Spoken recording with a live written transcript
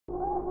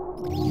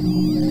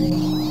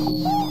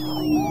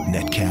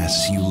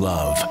Netcasts you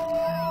love.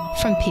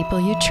 From people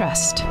you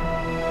trust.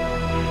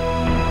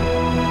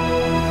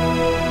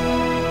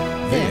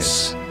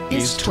 This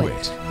is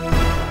Twit.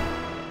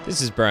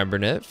 This is Brian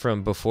Burnett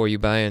from Before You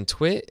Buy on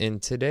Twit,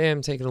 and today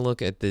I'm taking a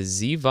look at the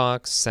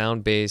ZVOX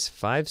SoundBase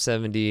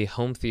 570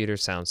 home theater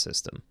sound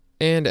system.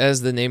 And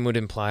as the name would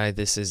imply,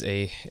 this is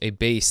a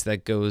base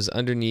that goes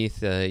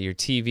underneath your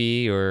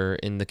TV, or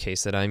in the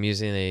case that I'm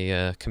using,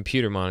 a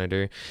computer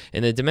monitor.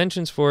 And the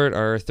dimensions for it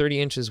are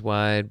 30 inches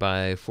wide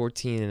by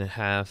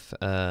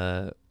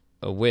 14.5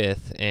 a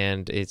width,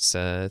 and it's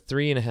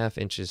 3.5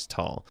 inches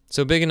tall.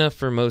 So big enough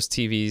for most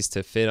TVs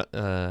to fit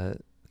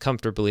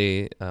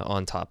comfortably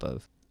on top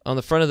of. On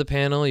the front of the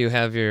panel, you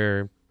have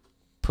your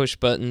push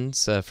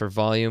buttons for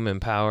volume and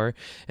power,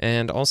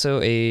 and also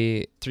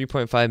a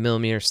 3.5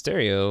 millimeter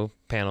stereo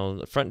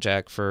panel front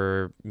jack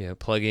for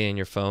plugging in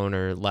your phone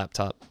or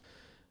laptop.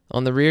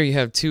 On the rear, you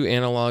have 2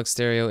 analog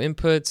stereo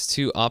inputs,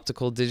 2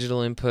 optical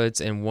digital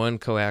inputs, and 1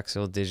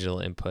 coaxial digital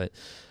input.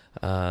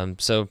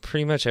 So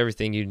pretty much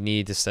everything you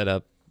need to set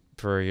up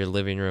for your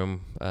living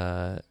room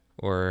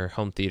or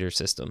home theater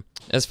system.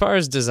 As far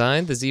as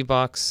design, the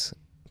ZVOX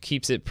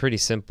keeps it pretty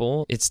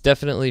simple. It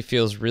definitely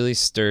feels really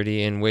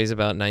sturdy and weighs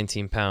about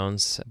 19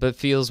 pounds, but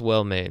feels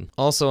well made.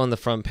 Also on the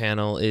front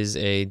panel is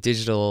a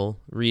digital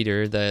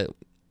reader that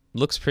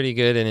looks pretty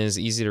good and is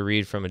easy to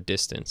read from a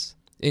distance.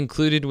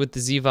 Included with the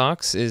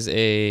ZVOX is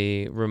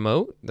a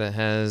remote that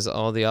has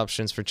all the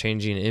options for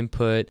changing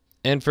input.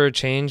 And for a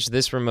change,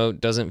 this remote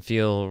doesn't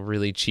feel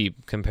really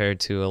cheap compared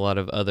to a lot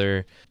of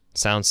other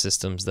sound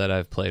systems that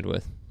I've played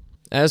with.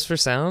 As for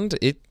sound,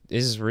 it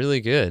is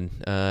really good.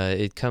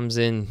 It comes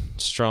in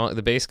strong.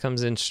 The bass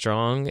comes in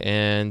strong,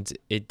 and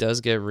it does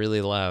get really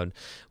loud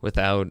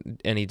without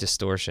any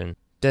distortion.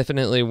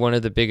 Definitely one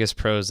of the biggest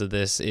pros of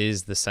this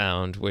is the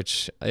sound,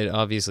 which it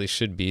obviously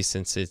should be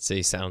since it's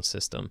a sound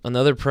system.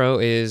 Another pro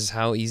is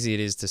how easy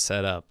it is to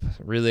set up.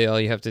 Really, all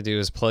you have to do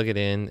is plug it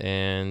in,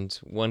 and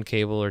 1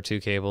 cable or 2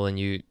 cable, and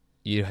you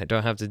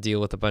don't have to deal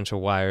with a bunch of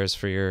wires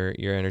for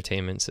your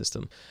entertainment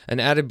system. An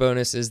added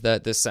bonus is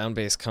that this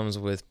SoundBase comes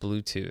with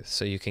Bluetooth,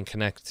 so you can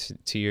connect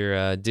to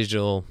your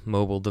digital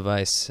mobile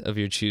device of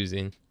your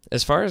choosing.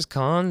 As far as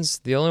cons,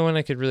 the only one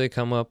I could really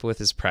come up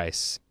with is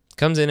price.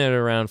 Comes in at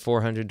around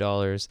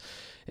 $400,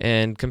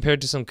 and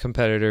compared to some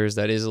competitors,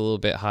 that is a little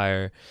bit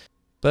higher.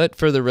 But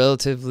for the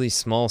relatively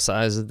small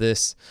size of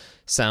this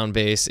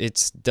SoundBase,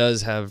 it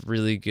does have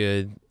really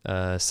good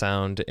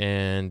sound,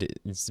 and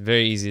it's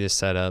very easy to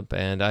set up,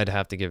 and I'd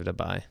have to give it a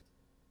buy.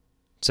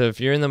 So if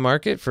you're in the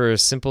market for a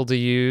simple to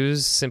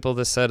use, simple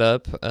to set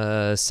up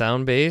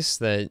SoundBase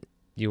that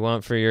you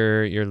want for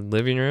your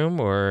living room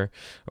or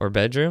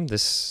bedroom,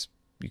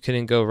 you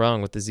couldn't go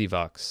wrong with the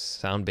ZVOX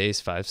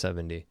SoundBase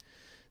 570.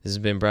 This has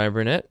been Brian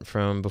Burnett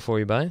from Before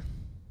You Buy.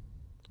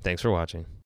 Thanks for watching.